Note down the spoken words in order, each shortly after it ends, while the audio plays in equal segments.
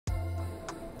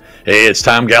Hey, it's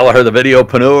Tom Gallagher, the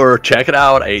Videopreneur. Check it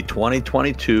out, a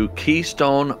 2022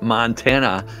 Keystone,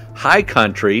 Montana High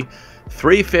Country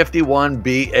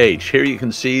 351BH. Here you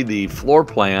can see the floor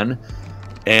plan,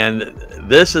 and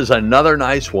this is another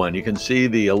nice one. You can see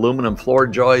the aluminum floor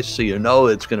joist, so you know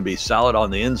it's going to be solid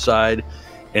on the inside,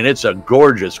 and it's a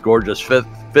gorgeous, gorgeous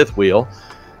fifth wheel.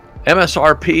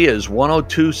 MSRP is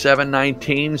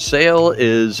 $102,719. Sale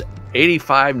is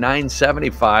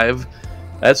 $85,975.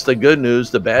 That's the good news.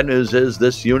 The bad news is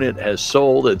this unit has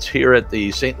sold. It's here at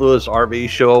the St. Louis RV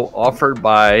show, offered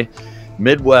by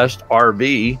Midwest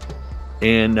RV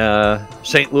in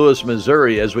St. Louis,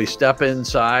 Missouri. As we step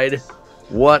inside,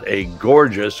 what a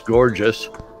gorgeous, gorgeous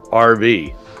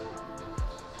RV.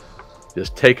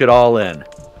 Just take it all in.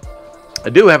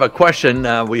 I do have a question.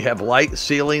 We have light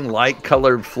ceiling, light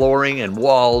colored flooring and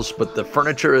walls, but the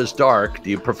furniture is dark.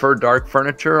 Do you prefer dark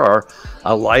furniture or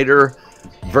a lighter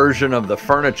version of the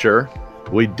furniture?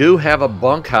 We do have a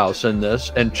bunkhouse in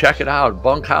this, and check it out,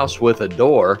 bunkhouse with a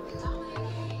door.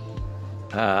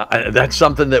 That's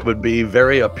something that would be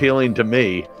very appealing to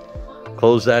me.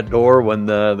 Close that door when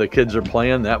the kids are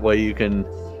playing. That way you can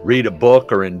read a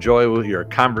book or enjoy your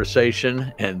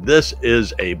conversation. And this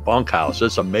is a bunkhouse.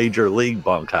 It's a major league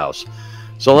bunkhouse.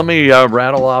 So let me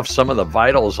rattle off some of the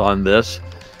vitals on this.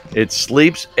 It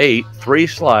sleeps 8, 3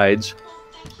 slides.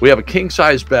 We have a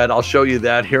king-size bed. I'll show you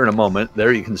that here in a moment.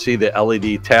 There you can see the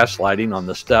LED task lighting on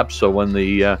the steps. So when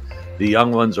the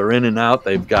young ones are in and out,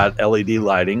 they've got LED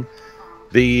lighting.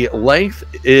 The length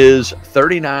is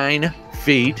 39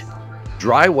 feet.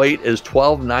 Dry weight is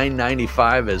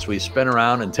 $12,995 as we spin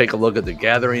around and take a look at the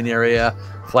gathering area,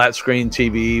 flat screen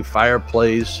TV,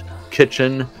 fireplace,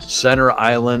 kitchen, center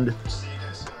island.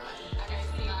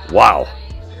 Wow,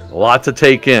 a lot to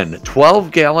take in.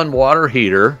 12-gallon water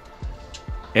heater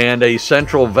and a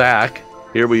central vac.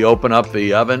 Here we open up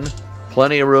the oven.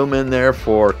 Plenty of room in there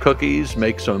for cookies.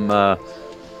 Make a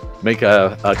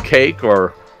cake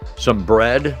or some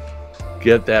bread.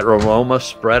 Get that aroma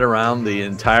spread around the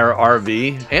entire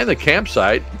RV and the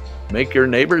campsite. Make your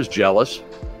neighbors jealous.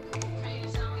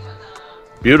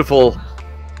 Beautiful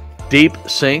deep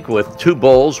sink with 2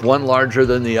 bowls, one larger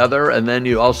than the other. And then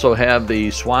you also have the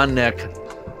swan neck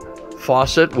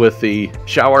faucet with the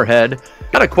shower head.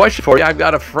 Got a question for you. I've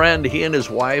got a friend, he and his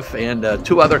wife and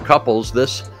 2 other couples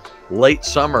this late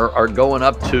summer are going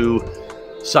up to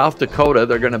South Dakota.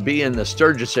 They're going to be in the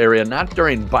Sturgis area, not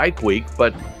during bike week,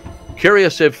 but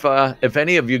curious if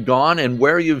any of you gone and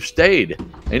where you've stayed.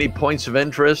 Any points of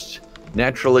interest?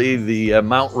 Naturally, the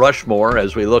Mount Rushmore,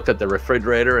 as we look at the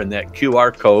refrigerator and that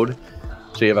QR code.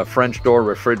 So you have a French door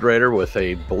refrigerator with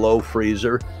a below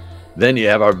freezer. Then you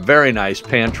have a very nice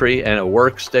pantry and a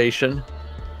workstation.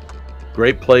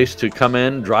 Great place to come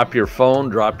in, drop your phone,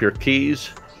 drop your keys,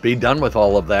 be done with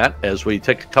all of that as we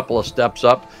take a couple of steps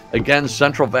up. Again,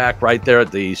 central vac right there at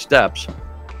the steps.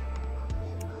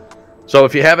 So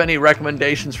if you have any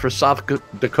recommendations for South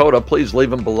Dakota, please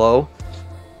leave them below.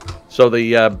 So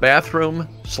the bathroom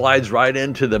slides right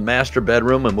into the master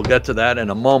bedroom, and we'll get to that in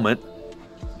a moment.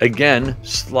 Again,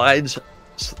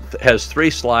 has 3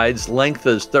 slides. Length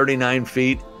is 39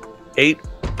 feet, 8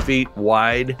 feet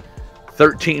wide,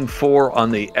 13.4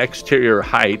 on the exterior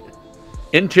height.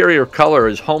 Interior color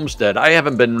is Homestead. I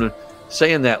haven't been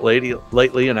saying that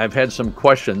lately, and I've had some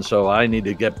questions, so I need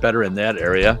to get better in that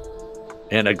area.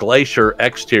 And a GLACIER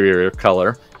exterior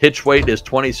color. Hitch weight is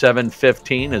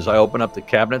 2715 as I open up the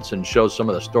cabinets and show some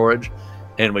of the storage.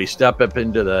 And we step up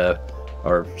into the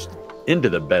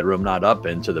bedroom, not up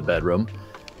into the bedroom.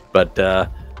 But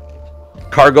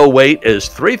cargo weight is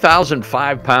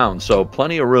 3,005 pounds, so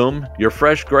plenty of room. Your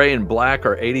fresh gray and black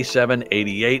are 87,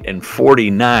 88, and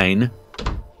 49.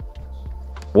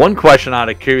 One question out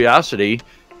of curiosity,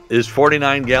 is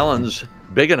 49 gallons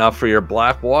big enough for your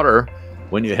black water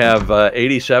when you have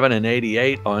 87 and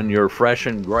 88 on your fresh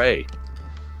and gray?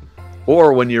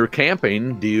 Or when you're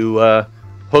camping, do you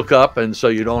hook up and so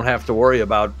you don't have to worry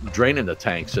about draining the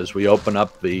tanks as we open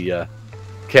up the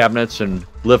cabinets and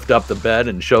lift up the bed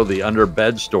and show the under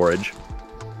bed storage?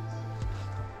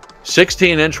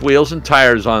 16-inch wheels and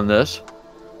tires on this.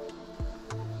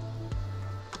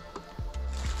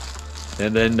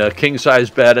 And then a king-size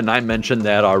bed, and I mentioned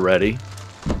that already.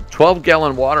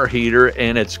 12-gallon water heater,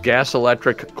 and it's gas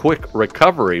electric quick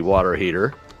recovery water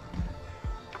heater.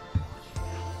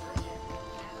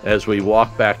 As we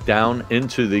walk back down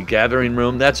into the gathering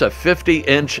room, that's a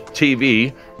 50-inch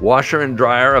TV, washer and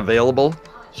dryer available.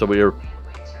 So we are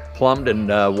plumbed and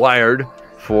wired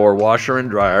for washer and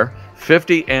dryer.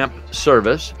 50 amp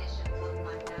service.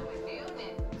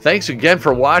 Thanks again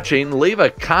for watching. Leave a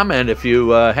comment if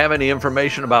you have any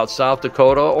information about South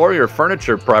Dakota or your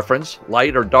furniture preference,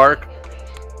 light or dark,